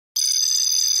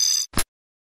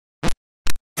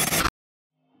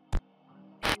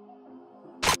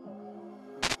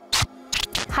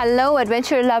Hello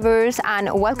adventure lovers, and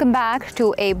welcome back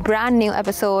to a brand new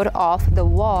episode of The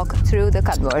Walk Through the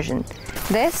Conversion.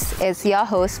 This is your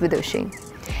host Vidushi.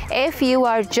 If you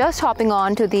are just hopping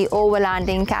on to the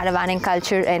overlanding caravanning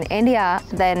culture in India,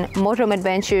 then Motorhome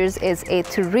Adventures is a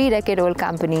 3-decade-old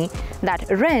company that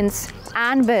rents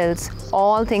and builds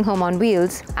all things home on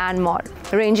wheels and more,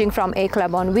 ranging from a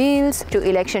club on wheels to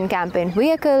election campaign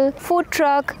vehicle, food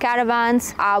truck,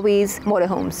 caravans, RVs,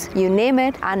 motorhomes, you name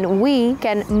it, and we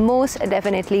can most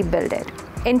definitely build it.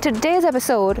 In today's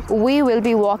episode, we will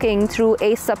be walking through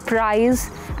a surprise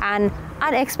and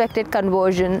unexpected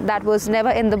conversion that was never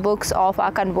in the books of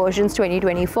our Conversions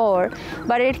 2024,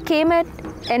 but it came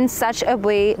in such a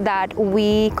way that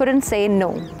we couldn't say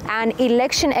no. An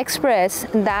election express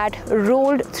that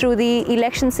rolled through the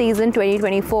election season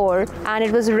 2024, and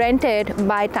it was rented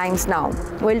by Times Now.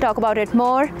 We'll talk about it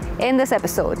more in this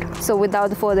episode. So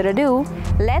without further ado,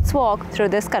 let's walk through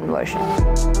this conversion.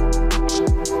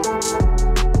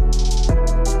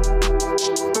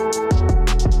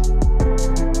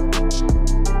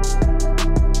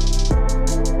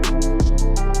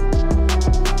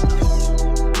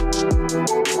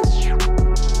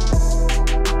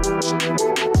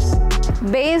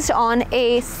 Based on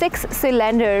a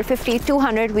 6-cylinder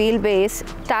 5200 wheelbase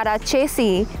Tata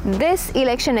chassis, this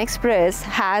Election Express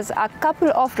has a couple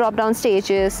of drop-down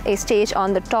stages. A stage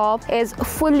on the top is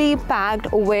fully packed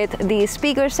with the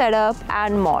speaker setup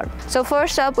and more. So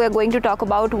first up, we're going to talk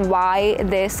about why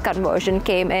this conversion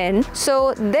came in.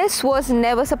 So this was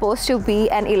never supposed to be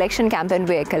an election campaign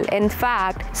vehicle. In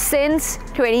fact, since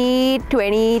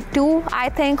 2022, I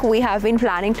think we have been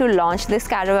planning to launch this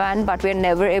caravan, but we're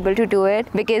never able to do it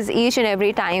because each and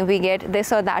every time we get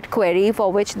this or that query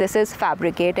for which this is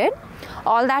fabricated.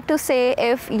 All that to say,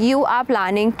 if you are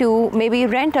planning to maybe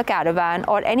rent a caravan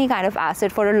or any kind of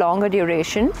asset for a longer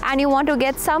duration and you want to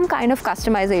get some kind of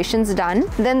customizations done,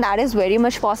 then that is very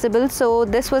much possible. So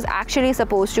this was actually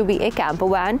supposed to be a camper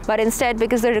van, but instead,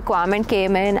 because the requirement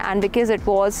came in and because it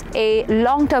was a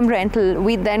long-term rental,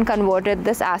 we then converted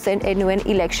this asset into an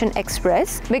Election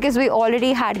Express because we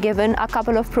already had given a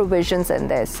couple of provisions in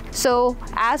this. So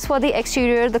as for the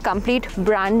exterior, the complete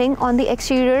branding on the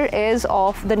exterior is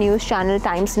of the news channel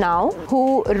Times Now,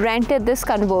 who rented this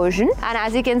conversion, and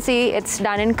as you can see, it's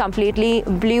done in completely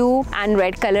blue and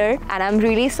red color, and I'm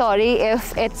really sorry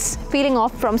if it's peeling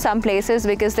off from some places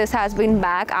because this has been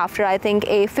back after I think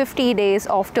a 50 days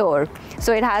of tour.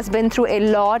 So it has been through a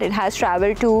lot, it has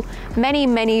traveled to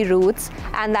many routes,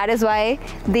 and that is why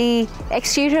the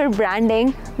exterior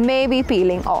branding may be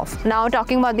peeling off. Now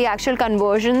talking about the actual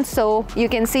conversion, so you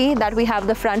can see that we have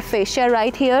the front fascia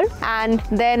right here, and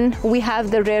then we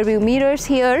have the rear view mirrors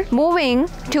here. Moving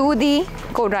to the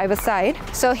co-driver side,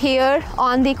 so here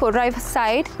on the co-driver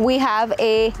side we have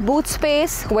a boot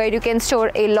space where you can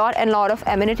store a lot of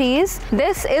amenities.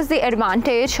 This is the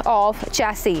advantage of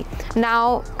chassis.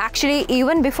 Now actually,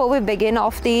 even before we begin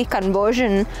off the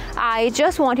conversion, I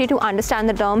just want you to understand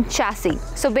the term chassis.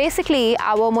 So basically,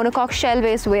 our monocoque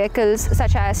shell-based vehicles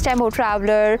such as Tempo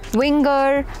Traveler,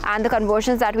 Winger, and the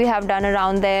conversions that we have done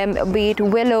around them, be it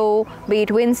Willow, be it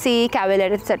Vinci,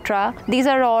 Cavalier, etc. These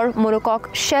are all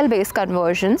monocoque shell-based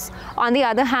conversions. On the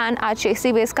other hand, our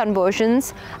chassis-based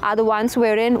conversions are the ones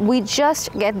wherein we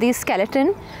just get the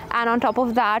skeleton, and on top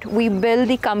of that, we build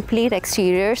the complete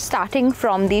exterior, starting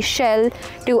from the shell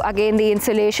to again the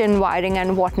insulation, wiring,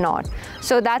 and whatnot.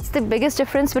 So that's the biggest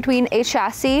difference between a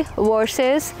chassis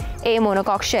versus a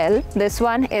monocoque shell. This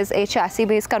one is a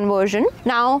chassis-based conversion.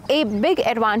 Now, a big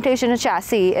advantage in a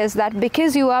chassis is that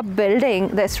because you are building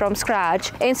this from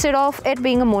scratch, instead of it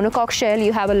being a monocoque shell,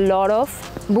 you have a lot of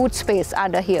boot space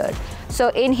under here. So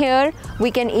in here,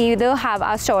 we can either have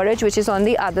our storage, which is on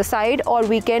the other side, or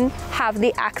we can have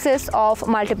the access of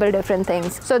multiple different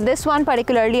things. So this one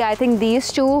particularly, I think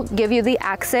these two give you the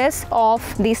access of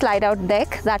the slide out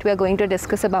deck that we are going to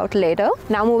discuss about later.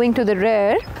 Now moving to the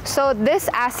rear. So this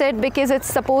asset, because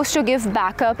it's supposed to give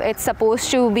backup, it's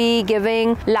supposed to be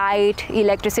giving light,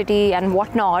 electricity, and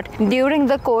whatnot during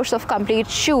the course of complete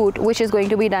shoot, which is going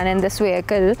to be done in this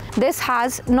vehicle. This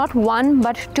has not one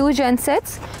but two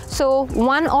gensets. So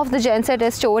one of the genset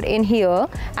is stored in here,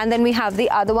 and then we have the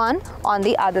other one on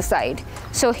the other side.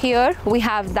 So here we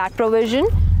have that provision.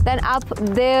 Then up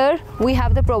there we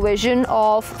have the provision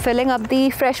of filling up the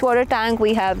freshwater tank.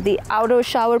 We have the outdoor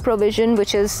shower provision,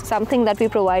 which is something that we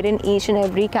provide in each and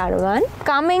every caravan.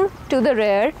 Coming to the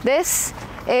rear, this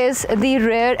is the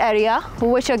rear area,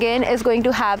 which again is going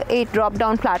to have a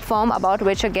drop-down platform, about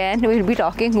which again we will be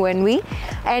talking when we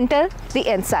enter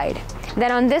the inside.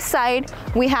 Then on this side,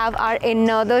 we have our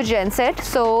another genset.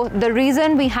 So the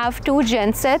reason we have two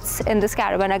gensets in this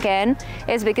caravan again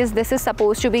is because this is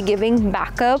supposed to be giving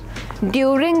backup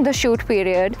during the shoot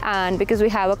period, and because we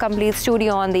have a complete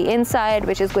studio on the inside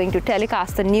which is going to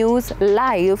telecast the news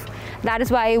live, that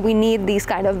is why we need these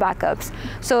kind of backups.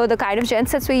 So the kind of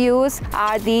gensets we use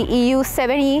are the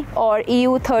EU70 or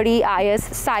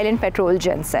EU30IS silent petrol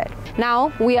genset.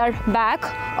 Now we are back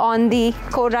on the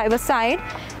co-driver side,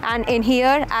 and in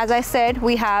here, as I said,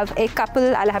 we have a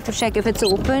couple. I'll have to check if it's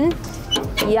open.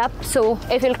 Yep, so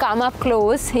if you'll come up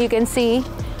close, you can see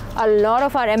a lot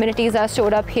of our amenities are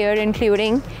stored up here,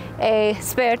 including a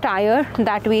spare tire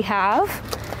that we have.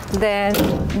 Then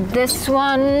this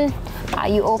one, are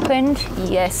you opened?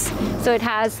 Yes. So it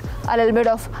has a little bit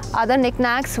of other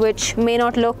knickknacks which may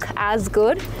not look as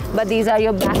good, but these are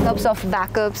your backups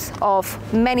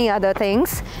of many other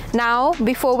things. Now,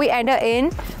 before we enter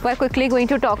in, we're quickly going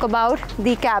to talk about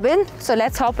the cabin. So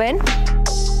let's hop in.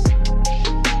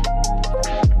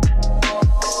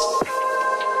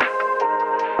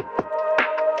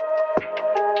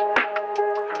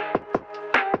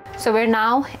 So we're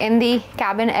now in the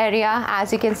cabin area.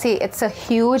 As you can see, it's a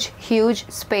huge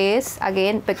space,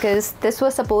 again because this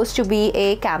was supposed to be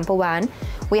a camper van.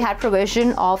 We had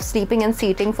provision of sleeping and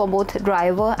seating for both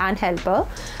driver and helper.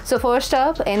 So first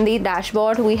up, in the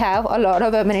dashboard, we have a lot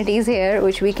of amenities here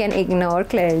which we can ignore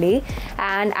clearly,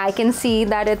 and I can see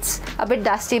that it's a bit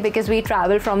dusty because we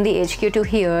travel from the HQ to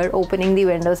here, opening the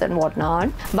windows and whatnot.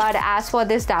 But as for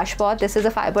this dashboard, this is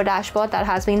a fiber dashboard that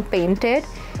has been painted,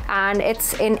 and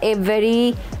it's in a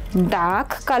very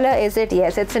dark color. Is it?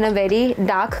 Yes, it's in a very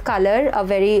dark color, a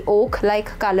very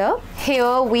oak-like color.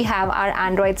 Here we have our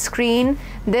Android screen.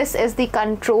 This is the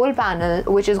control panel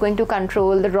which is going to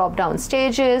control the drop-down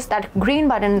stages. That green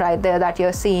button right there that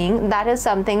you're seeing, that is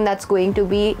something that's going to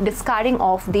be discarding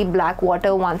off the black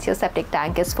water once your septic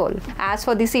tank is full. As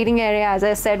for the seating area, as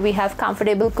I said, we have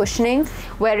comfortable cushioning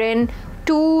wherein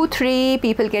 2-3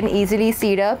 people can easily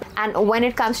seat up. And when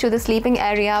it comes to the sleeping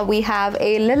area, we have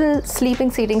a little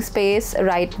sleeping seating space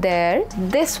right there.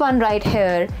 This one right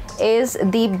here is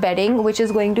the bedding which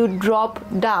is going to drop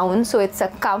down, so it's a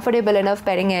comfortable enough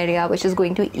bedding area which is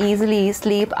going to easily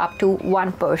sleep up to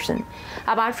one person.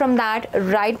 Apart from that,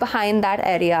 right behind that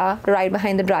area, right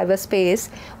behind the driver space,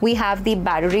 we have the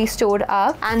battery stored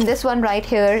up, and this one right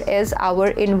here is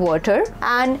our inverter.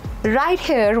 And right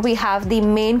here we have the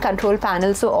main control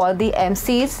panel, so all the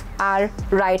MCs are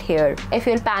right here. If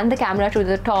you'll pan the camera to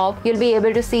the top, you'll be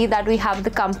able to see that we have the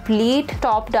complete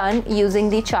top done using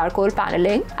the charcoal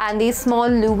paneling. And these small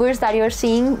louvers that you're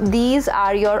seeing, these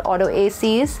are your auto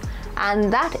ACs,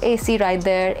 and that AC right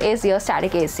there is your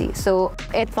static AC. So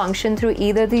it functions through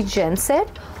either the genset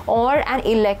or an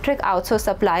electric outsource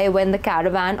supply when the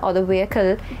caravan or the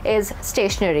vehicle is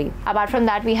stationary. Apart from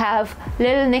that, we have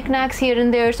little knickknacks here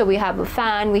and there. So we have a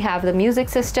fan, we have the music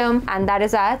system, and that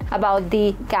is about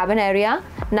the cabin area.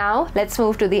 Now let's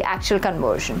move to the actual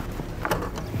conversion.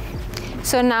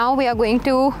 So now we are going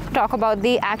to talk about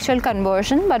the actual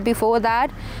conversion, but before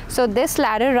that, so this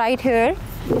ladder right here,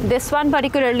 this one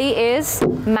particularly is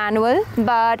manual,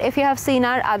 but if you have seen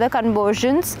our other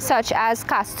conversions such as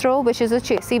Castro, which is a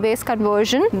chassis based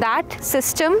conversion, that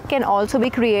system can also be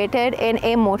created in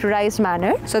a motorized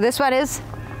manner. So this one is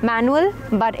manual,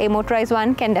 but a motorized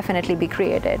one can definitely be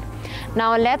created.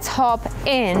 Now let's hop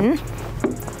in.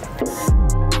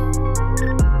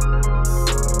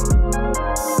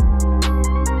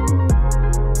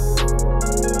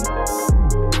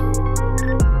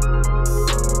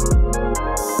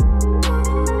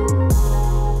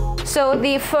 So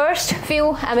the first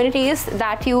few amenities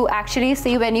that you actually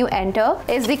see when you enter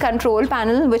is the control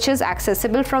panel, which is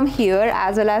accessible from here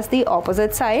as well as the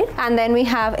opposite side. And then we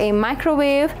have a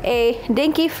microwave, a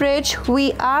dinky fridge.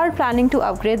 We are planning to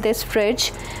upgrade this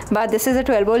fridge, but this is a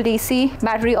 12-volt DC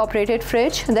battery operated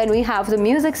fridge. Then we have the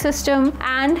music system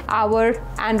and our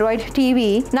Android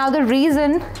TV. Now the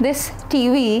reason this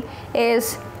TV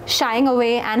is shying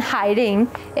away and hiding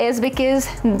is because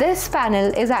this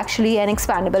panel is actually an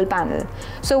expandable panel.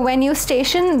 So when you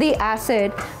station the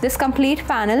acid, this complete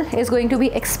panel is going to be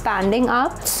expanding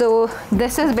up. So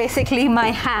this is basically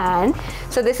my hand.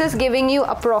 So this is giving you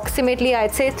approximately,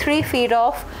 I'd say, 3 feet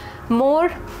of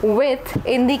more width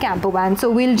in the camper van. So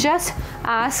we'll just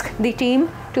ask the team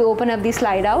to open up the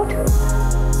slide out.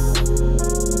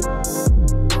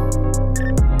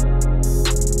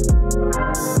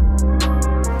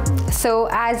 So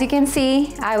as you can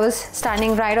see, I was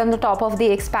standing right on the top of the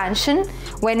expansion.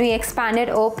 When we expand it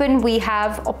open, we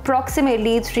have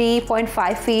approximately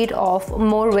 3.5 feet of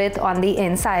more width on the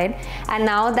inside. And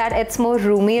now that it's more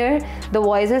roomier, the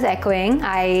voice is echoing.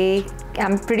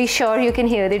 I'm pretty sure you can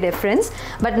hear the difference,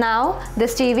 but now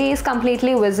this TV is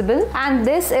completely visible, and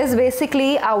this is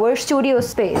basically our studio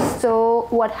space. So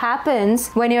what happens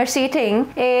when you're sitting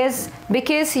is,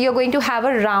 because you're going to have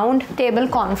a round table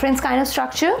conference kind of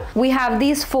structure, we have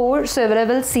these 4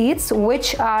 swivelable seats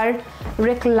which are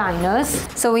recliners.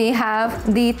 So we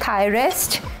have the thigh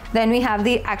rest, then we have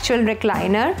the actual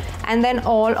recliner, and then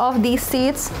all of these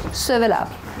seats swivel up.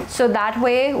 So that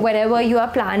way, whenever you are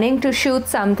planning to shoot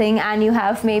something and you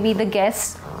have maybe the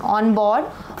guests on board,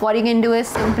 what you can do is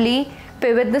simply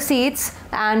pivot the seats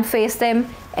and face them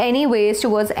any ways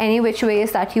towards any which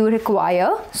ways that you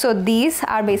require. So these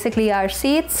are basically our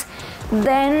seats.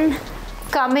 Then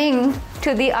coming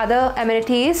to the other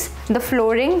amenities, the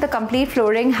flooring, the complete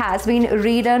flooring has been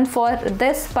redone for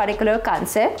this particular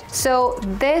concept. So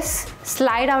this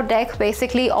slide out deck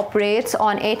basically operates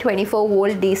on a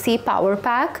 24-volt DC power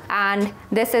pack, and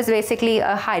this is basically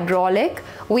a hydraulic.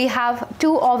 We have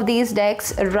 2 of these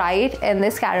decks right in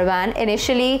this caravan.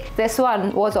 Initially, this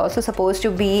one was also supposed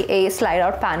to be a slide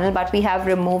out panel, but we have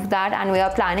removed that, and we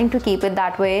are planning to keep it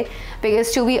that way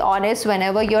because, to be honest,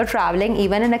 whenever you're traveling,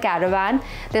 even in a caravan,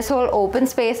 this whole open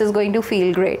space is going to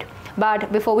feel great.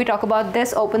 But before we talk about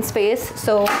this open space,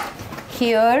 so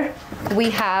here we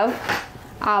have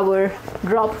our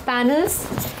drop panels.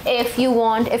 If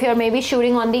you're maybe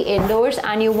shooting on the indoors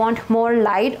and you want more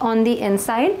light on the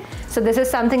inside, so this is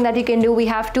something that you can do. We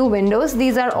have 2 windows.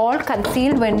 These are all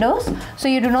concealed windows, so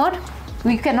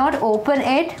we cannot open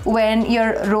it when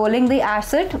you're rolling the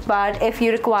asset, but if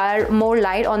you require more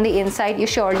light on the inside, you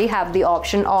surely have the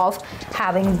option of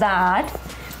having that.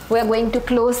 We're going to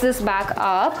close this back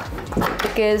up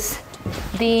because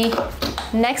the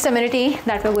next amenity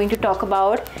that we're going to talk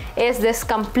about is this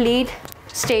complete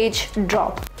stage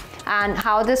drop. And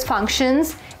how this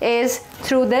functions is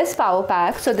through this power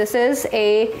pack. So this is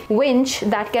a winch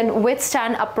that can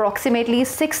withstand approximately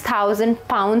 6,000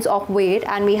 pounds of weight,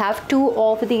 and we have 2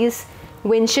 of these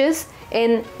winches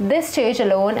in this stage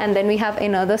alone, and then we have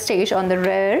another stage on the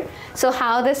rear. So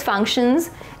how this functions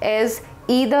is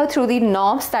either through the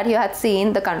knobs that you had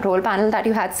seen, the control panel that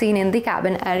you had seen in the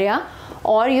cabin area,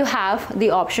 or you have the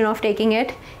option of taking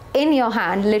it in your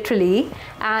hand literally,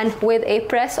 and with a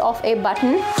press of a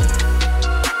button,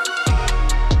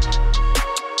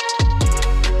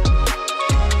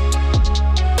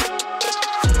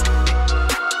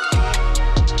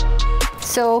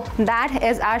 so that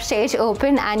is our stage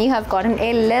open, and you have gotten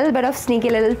a little bit of sneaky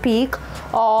little peek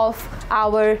of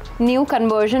our new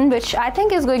conversion, which I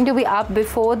think is going to be up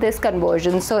before this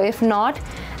conversion. So if not,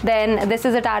 then this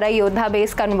is a Tata Yodha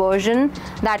based conversion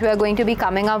that we are going to be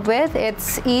coming up with.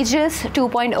 It's Aegis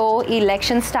 2.0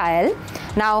 election style.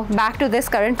 Now back to this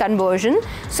current conversion.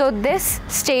 So this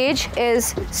stage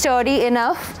is sturdy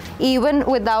enough even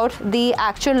without the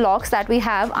actual locks that we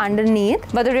have underneath.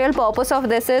 But the real purpose of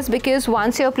this is because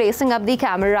once you're placing up the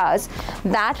cameras,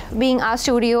 that being our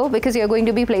studio, because you're going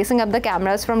to be placing up the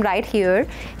cameras from right here,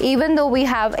 even though we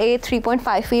have a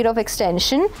 3.5 feet of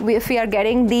extension, if we are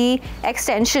getting the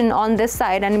extension on this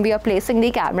side and we are placing the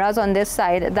cameras on this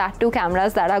side, that 2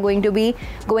 cameras that are going to be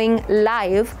going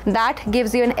live, that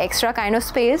gives you an extra kind of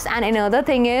space. And another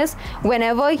thing is,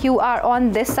 whenever you are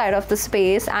on this side of the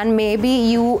space and maybe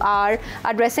you are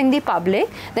addressing the public,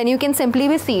 then you can simply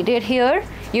be seated here,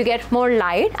 you get more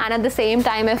light, and at the same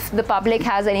time, if the public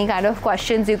has any kind of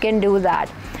questions, you can do that.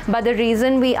 But the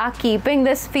reason we are keeping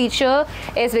this feature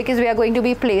is because we are going to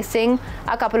be placing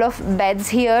a couple of beds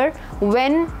here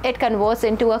when it converts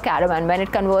into a caravan, when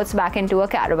it converts back into a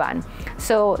caravan.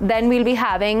 So then we'll be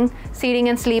having seating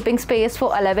and sleeping space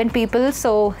for 11 people.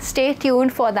 So stay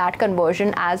tuned for that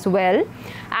conversion as well.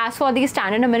 As for the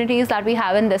standard amenities that we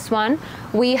have in this one,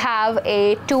 we have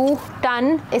a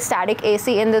 2-ton static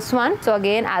AC in this one. So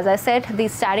again, as I said, the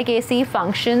static AC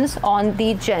functions on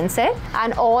the genset,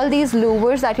 and all these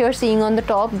louvers that you're seeing on the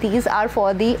top, these are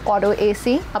for the auto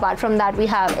AC. Apart from that, we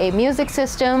have a music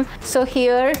system. So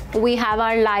here we have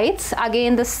our lights.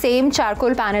 Again, the same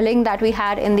charcoal paneling that we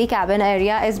had in the cabin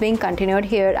area is being continued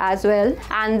here as well.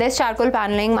 And this charcoal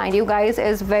paneling, mind you guys,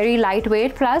 is very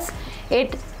lightweight, plus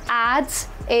it adds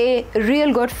a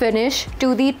real good finish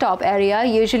to the top area.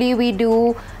 Usually we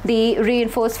do the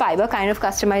reinforced fiber kind of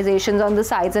customizations on the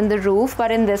sides and the roof,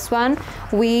 but in this one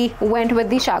we went with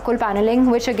the charcoal paneling,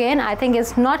 which again I think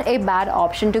is not a bad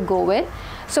option to go with.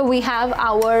 So we have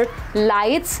our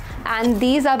lights, and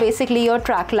these are basically your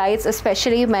track lights,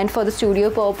 especially meant for the studio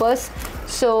purpose.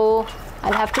 So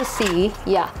I'll have to see,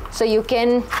 yeah, so you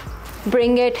can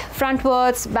bring it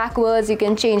frontwards, backwards, you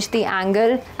can change the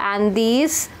angle, and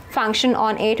these function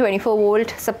on a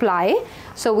 24-volt supply.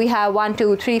 So we have 1,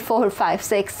 2, 3, 4, 5,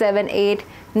 6, 7, 8,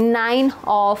 9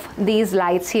 of these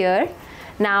lights here.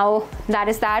 Now that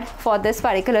is that for this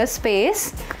particular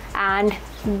space. And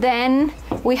then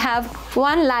we have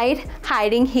one light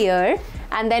hiding here,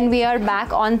 and then we are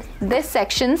back on this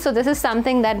section. So this is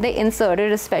something that they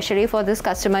inserted especially for this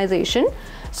customization.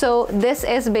 So this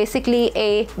is basically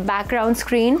a background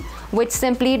screen which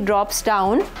simply drops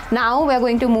down. Now we're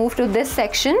going to move to this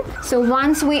section. So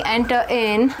once we enter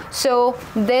in, so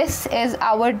this is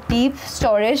our deep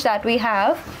storage that we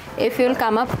have. If you'll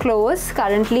come up close,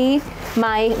 currently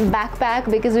my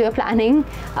backpack, because we are planning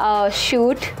a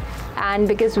shoot and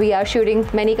because we are shooting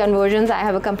many conversions, I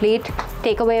have a complete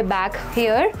takeaway bag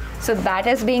here. So that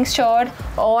is being stored.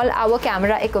 All our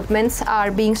camera equipments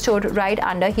are being stored right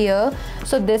under here.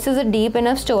 So this is a deep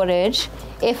enough storage.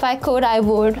 If I could, I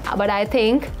would, but I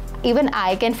think even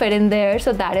I can fit in there.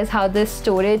 So that is how this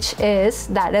storage is.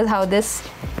 That is how this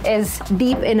is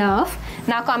deep enough.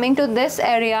 Now coming to this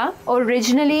area,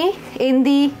 originally in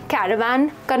the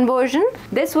caravan conversion,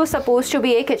 this was supposed to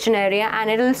be a kitchen area, and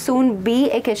it will soon be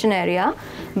a kitchen area.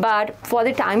 But for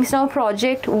the Times Now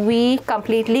project, we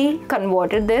completely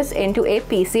converted this into a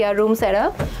PCR room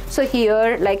setup. So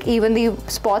here, like even the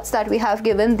spots that we have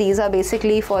given, these are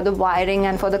basically for the wiring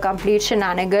and for the complete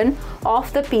shenanigan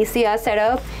of the PCR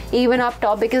setup. Even up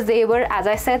top, because they were, as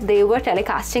I said, they were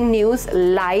telecasting news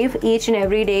live each and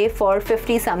every day for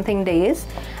 50 something days,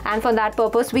 and for that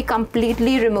purpose we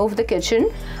completely removed the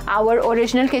kitchen. Our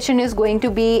original kitchen is going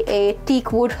to be a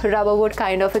teak wood, rubber wood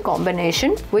kind of a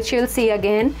combination, which you'll see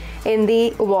again in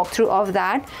the walkthrough of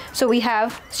that. So we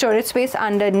have storage space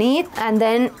underneath, and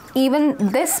then even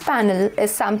this panel is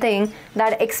something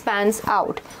that expands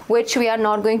out, which we are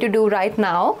not going to do right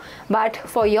now. But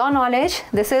for your knowledge,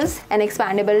 this is an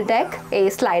expandable deck, a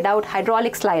slide out,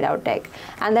 hydraulic slide out deck.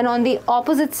 And then on the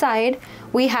opposite side,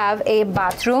 we have a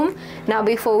bathroom. Now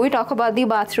before we talk about the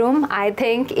bathroom, I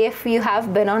think if you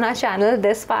have been on our channel,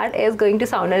 this part is going to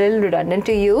sound a little redundant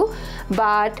to you,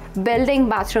 but building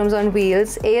bathrooms on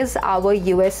wheels is our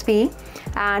USP.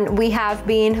 And we have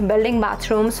been building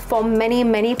bathrooms for many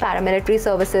paramilitary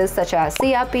services such as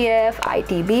CRPF,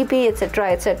 ITBP,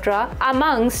 etc.,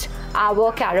 amongst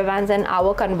our caravans and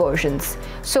our conversions.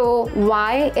 So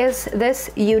why is this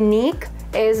unique?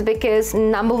 Is because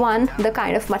number one, the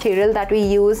kind of material that we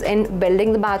use in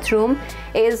building the bathroom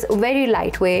is very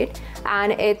lightweight,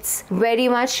 and it's very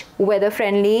much weather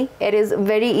friendly. It is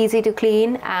very easy to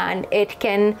clean, and it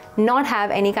can not have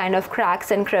any kind of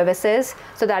cracks and crevices.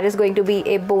 So that is going to be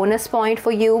a bonus point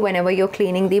for you whenever you're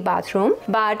cleaning the bathroom.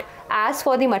 But as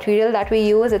for the material that we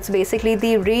use, it's basically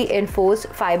the reinforced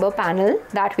fiber panel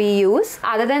that we use.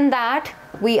 Other than that,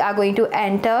 we are going to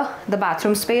enter the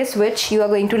bathroom space, which you are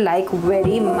going to like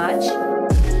very much.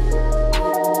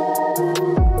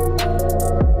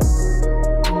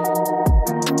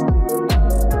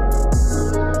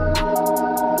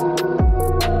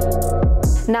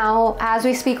 Now, as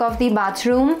we speak of the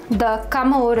bathroom, the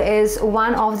commode is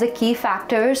one of the key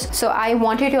factors. So I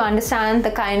want you to understand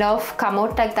the kind of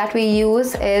commode tech that we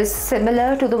use is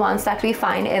similar to the ones that we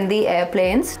find in the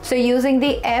airplanes. So using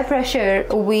the air pressure,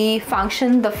 we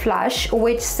function the flush,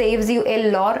 which saves you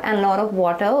a lot of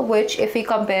water, which if we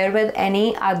compare with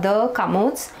any other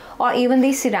commodes or even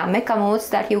the ceramic commodes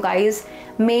that you guys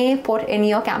may put in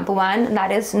your camper van,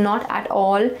 that is not at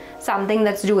all something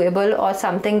that's doable or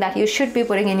something that you should be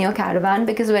putting in your caravan,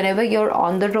 because whenever you're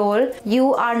on the roll,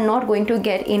 you are not going to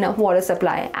get enough water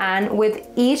supply, and with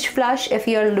each flush, if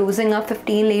you're losing up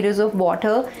 15 liters of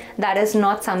water, that is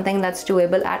not something that's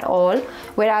doable at all.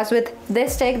 Whereas with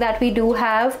this tech that we do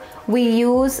have, we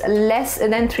use less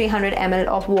than 300 ml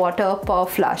of water per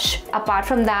flush. Apart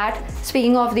from that,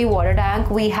 speaking of the water tank,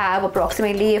 we have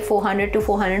approximately a 400 to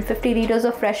 450 liters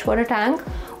of fresh water tank,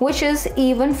 which is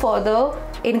even further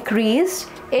increased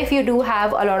if you do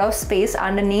have a lot of space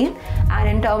underneath. And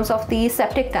in terms of the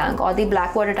septic tank or the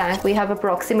black water tank, we have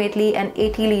approximately an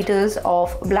 80 liters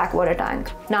of black water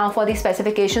tank. Now for the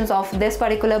specifications of this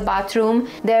particular bathroom,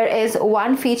 there is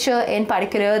one feature in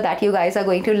particular that you guys are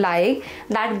going to like,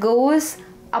 that goes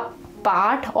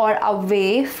apart or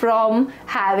away from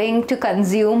having to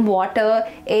consume water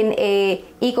in a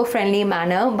eco-friendly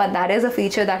manner, but that is a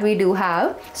feature that we do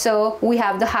have. So we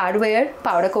have the hardware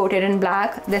powder coated in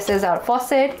black. This is our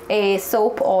faucet, a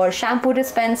soap or shampoo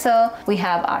dispenser. We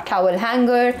have our towel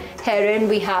hanger. Herein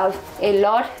we have a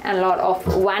lot of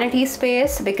vanity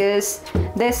space, because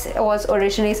this was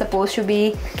originally supposed to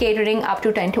be catering up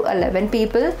to 10 to 11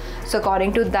 people. So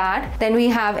according to that, then we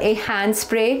have a hand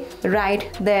spray right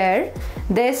there.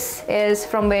 This is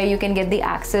from where you can get the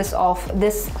access of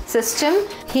this system.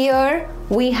 Here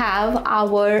we have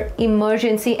our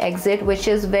emergency exit, which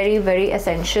is very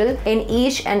essential in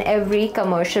each and every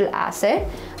commercial asset.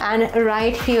 And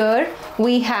right here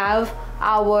we have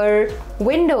our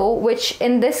window, which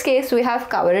in this case we have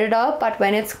covered it up, but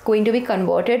when it's going to be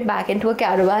converted back into a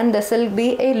caravan, this will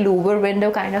be a louver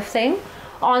window kind of thing.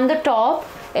 On the top,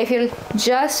 if you'll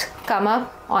just come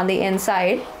up on the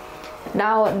inside,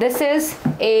 now this is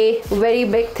a very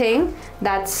big thing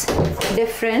that's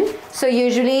different. So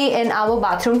usually in our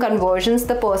bathroom conversions,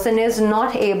 the person is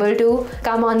not able to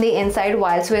come on the inside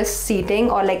whilst we're seating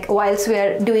or like whilst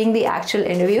we're doing the actual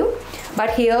interview.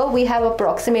 But here we have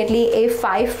approximately a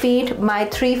 5 feet by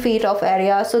 3 feet of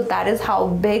area. So that is how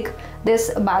big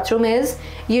this bathroom is.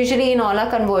 Usually in all our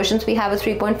conversions, we have a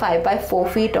 3.5 by 4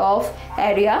 feet of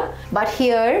area. But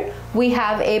here we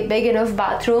have a big enough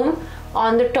bathroom.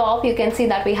 On the top, you can see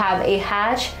that we have a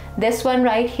hatch. This one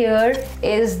right here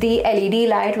is the LED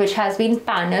light, which has been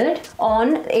paneled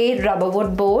on a rubber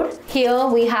wood board. Here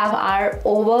we have our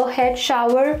overhead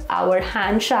shower, our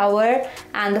hand shower,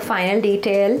 and the final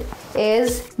detail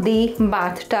is the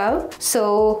bathtub.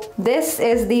 So this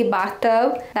is the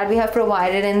bathtub that we have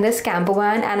provided in this camper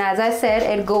van, and as I said,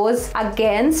 it goes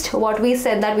against what we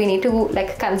said that we need to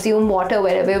like consume water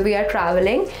wherever we are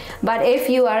traveling. But if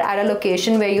you are at a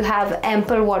location where you have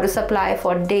ample water supply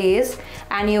for days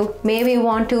and you maybe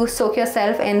want to soak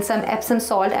yourself in some Epsom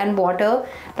salt and water,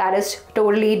 that is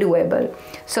totally doable.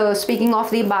 So speaking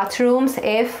of the bathrooms,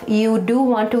 if you do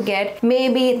want to get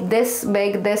maybe this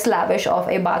big, this lavish of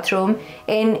a bathroom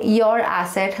in your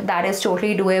asset, that is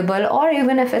totally doable. Or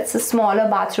even if it's a smaller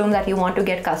bathroom that you want to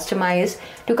get customized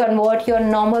to convert your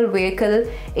normal vehicle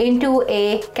into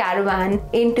a caravan,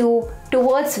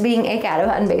 towards being a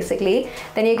caravan basically,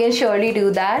 then you can surely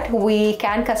do that. We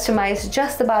can customize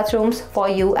just the bathrooms for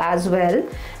you as well.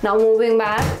 Now moving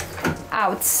back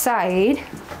outside,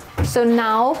 so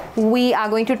now we are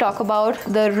going to talk about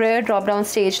the rear drop down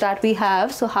stage that we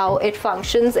have. So how it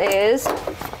functions is,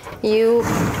 you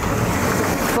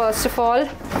first of all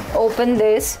open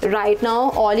this. Right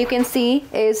now all you can see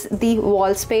is the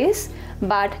wall space,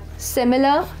 but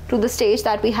similar to the stage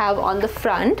that we have on the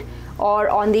front or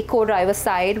on the co-driver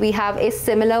side, we have a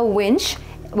similar winch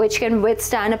which can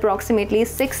withstand approximately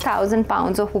 6,000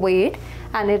 pounds of weight,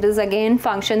 and it is again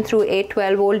functioned through a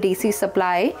 12-volt DC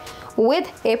supply. With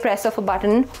a press of a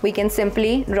button, we can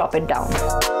simply drop it down.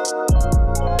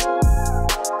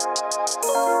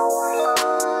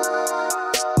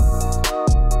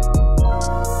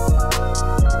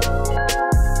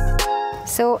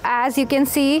 So as you can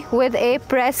see, with a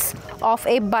press of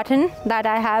a button that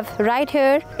I have right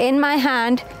here in my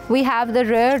hand, we have the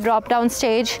rear drop down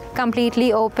stage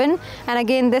completely open. And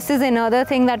again, this is another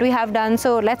thing that we have done.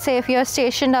 So let's say if you're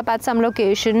stationed up at some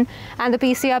location and the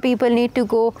PCR people need to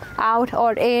go out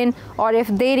or in, or if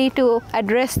they need to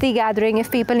address the gathering,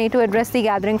 if people need to address the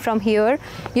gathering from here,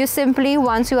 you simply,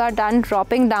 once you are done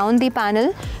dropping down the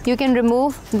panel, you can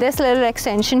remove this little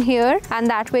extension here, and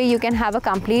that way you can have a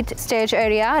complete stage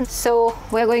area. So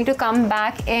we're going to come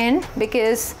back in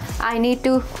because I need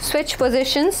to switch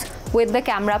positions with the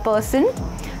camera person.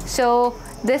 So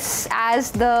this,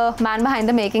 as the man behind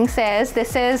the making says,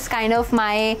 this is kind of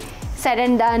my said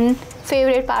and done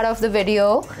favorite part of the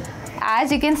video.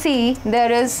 As you can see,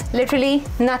 there is literally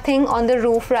nothing on the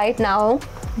roof right now,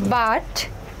 but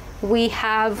we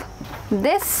have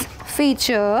this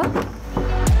feature.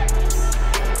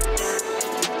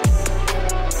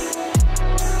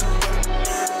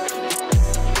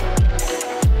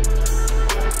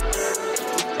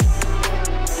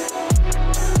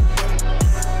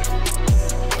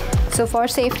 So for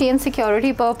safety and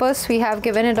security purpose, we have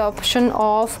given it option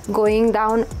of going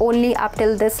down only up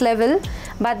till this level,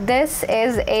 but this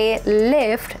is a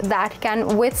lift that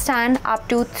can withstand up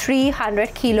to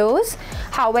 300 kilos.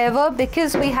 However,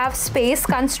 because we have space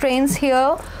constraints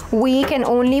here, we can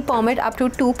only permit up to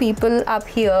 2 people up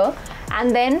here.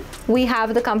 And then we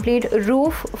have the complete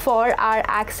roof for our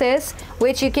access,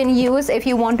 which you can use if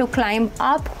you want to climb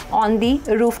up on the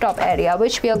rooftop area,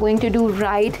 which we are going to do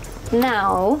right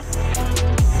now.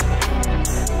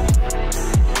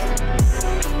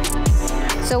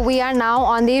 So we are now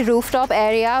on the rooftop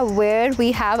area where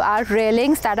we have our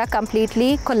railings that are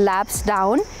completely collapsed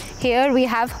down. Here we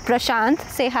have Prashant.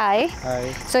 Say hi.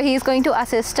 Hi. So he's going to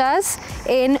assist us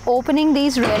in opening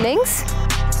these railings.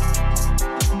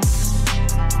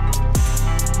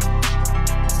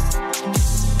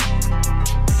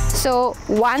 So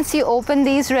once you open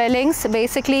these railings,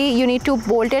 basically you need to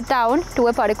bolt it down to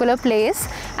a particular place,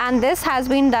 and this has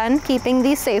been done keeping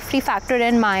the safety factor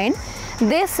in mind.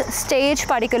 This stage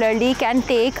particularly can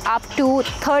take up to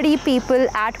 30 people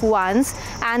at once,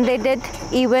 and they did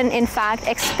even in fact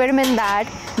experiment that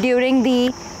during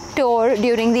the tour,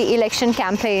 during the election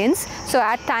campaigns. So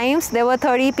at times there were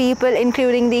 30 people,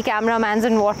 including the cameramans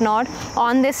and whatnot,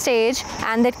 on this stage,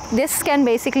 and this can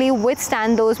basically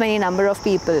withstand those many number of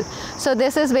people. So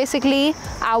this is basically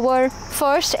our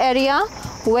first area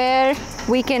where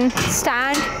we can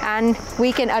stand and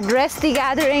we can address the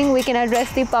gathering, we can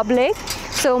address the public.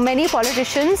 So many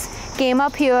politicians came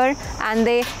up here and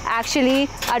they actually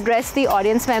addressed the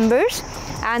audience members.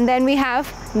 And then we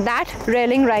have that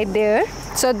railing right there.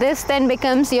 So this then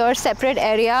becomes your separate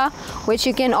area which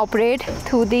you can operate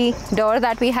through the door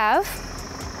that we have.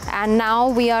 And now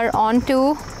we are on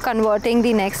to converting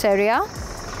the next area.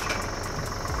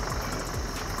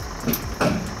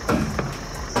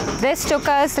 This took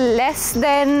us less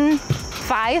than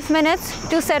 5 minutes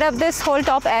to set up this whole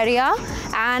top area,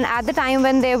 and at the time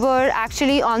when they were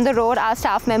actually on the road, our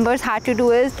staff members had to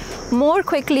do it more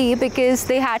quickly because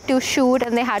they had to shoot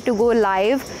and they had to go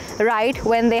live right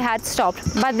when they had stopped.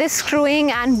 But this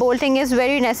screwing and bolting is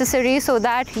very necessary so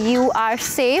that you are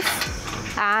safe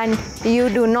and you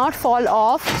do not fall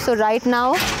off. So right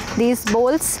now these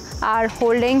bolts are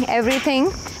holding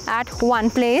everything at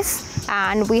one place,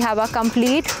 and we have a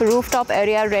complete rooftop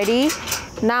area ready.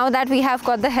 Now that we have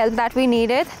got the help that we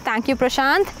needed, thank you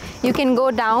Prashant, you can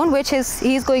go down, which is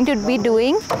he's going to be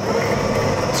doing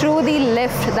through the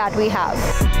lift that we have.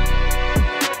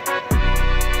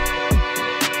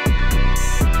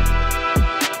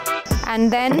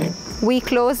 And then we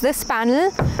close this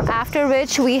panel, after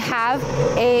which we have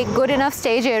a good enough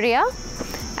stage area,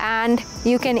 and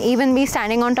you can even be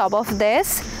standing on top of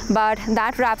this. But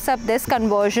that wraps up this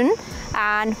conversion.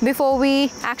 And before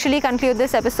we actually conclude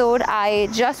this episode, I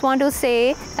just want to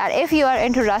say that if you are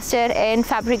interested in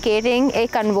fabricating a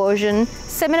conversion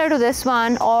similar to this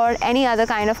one or any other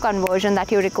kind of conversion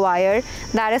that you require,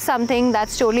 that is something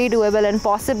that's totally doable and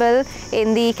possible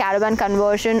in the Caravan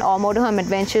Conversion or Motorhome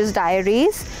Adventures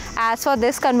diaries. As for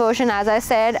this conversion, as I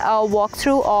said, a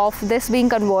walkthrough of this being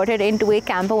converted into a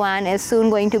camper van is soon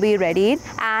going to be ready,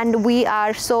 and we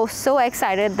are so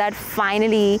excited that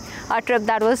finally a trip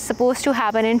that was supposed to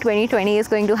happen in 2020 is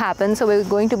going to happen. So we're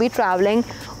going to be traveling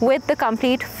with the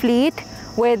complete fleet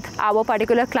with our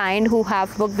particular client who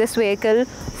have booked this vehicle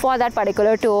for that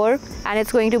particular tour, and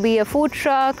it's going to be a food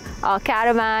truck, a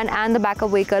caravan and the backup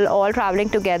vehicle all traveling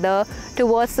together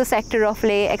towards the sector of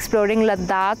Leh, exploring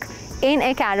Ladakh in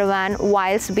a caravan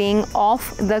whilst being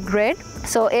off the grid.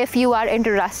 So if you are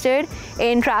interested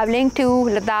in traveling to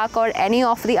Ladakh or any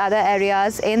of the other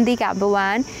areas in the camper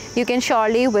van, you can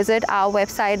surely visit our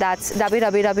website, that's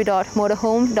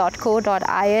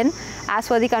www.motorhome.co.in. As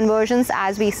for the conversions,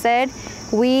 as we said,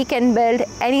 we can build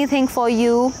anything for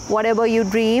you, whatever you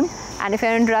dream. And if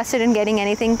you're interested in getting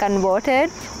anything converted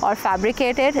or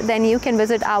fabricated, then you can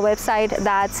visit our website,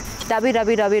 that's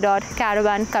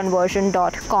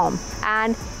www.caravanconversion.com.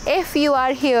 And if you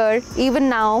are here even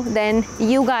now, then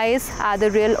you guys are the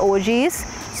real OGs.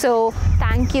 So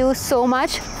thank you so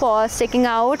much for sticking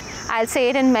out. I'll say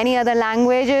it in many other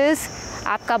languages.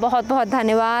 आपका बहुत बहुत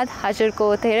धन्यवाद. हजर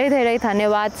को धेरै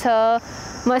धन्यवाद छ.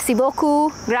 Merci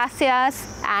beaucoup, gracias.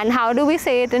 And how do we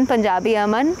say it in Punjabi,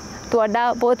 Aman?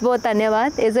 Tuada बहुत बहुत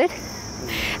धन्यवाद, is it?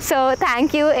 So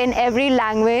thank you in every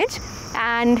language.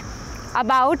 And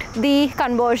about the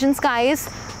conversions, guys,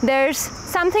 there's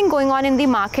something going on in the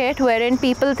market wherein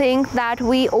people think that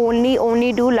we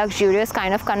only do luxurious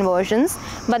kind of conversions,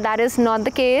 but that is not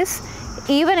the case.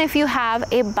 Even if you have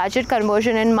a budget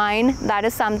conversion in mind, that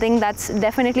is something that's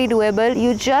definitely doable.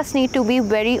 You just need to be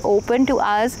very open to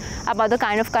us about the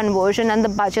kind of conversion and the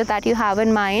budget that you have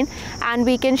in mind, and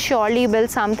we can surely build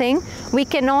something. We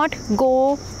cannot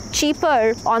go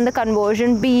cheaper on the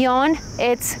conversion beyond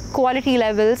its quality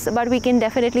levels, but we can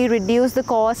definitely reduce the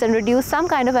cost and reduce some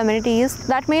kind of amenities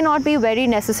that may not be very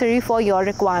necessary for your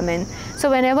requirement. So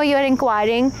whenever you're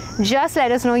inquiring, just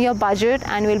let us know your budget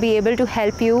and we'll be able to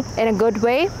help you in a good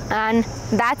way. And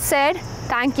that said,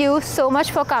 thank you so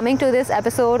much for coming to this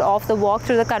episode of the walk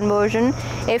through the conversion.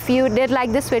 If you did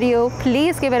like this video,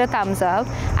 please give it a thumbs up,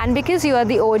 and because you are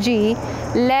the OG,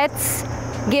 let's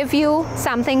give you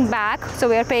something back, so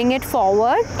we are paying it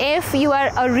forward. If you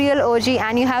are a real OG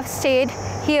and you have stayed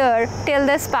here till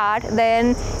this part,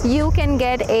 then you can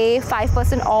get a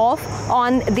 5% off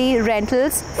on the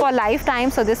rentals for lifetime.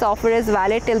 So this offer is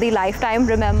valid till the lifetime.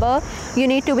 Remember, you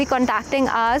need to be contacting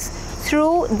us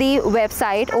through the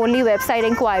website. Only website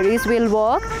inquiries will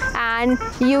work, and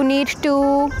you need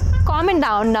to comment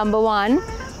down, number one,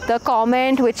 the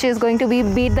comment which is going to be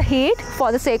beat the heat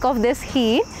for the sake of this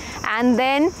heat, and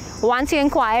then once you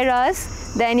inquire us,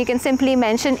 then you can simply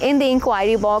mention in the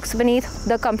inquiry box beneath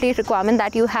the complete requirement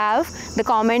that you have the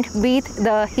comment beat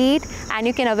the heat, and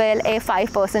you can avail a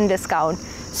 5% discount.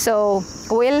 So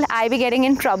will I be getting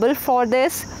in trouble for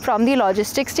this from the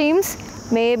logistics teams?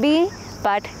 Maybe,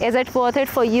 but is it worth it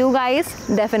for you guys?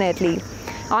 Definitely.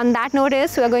 On that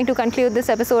notice, we are going to conclude this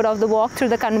episode of the walk through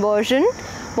the conversion.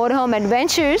 Motorhome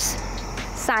Adventures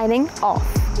signing off.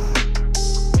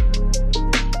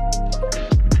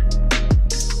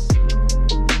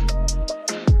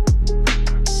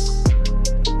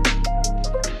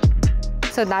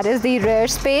 So that is the rear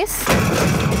space,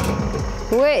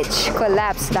 which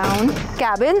collapsed down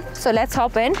cabin. So let's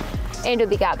hop into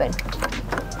the cabin.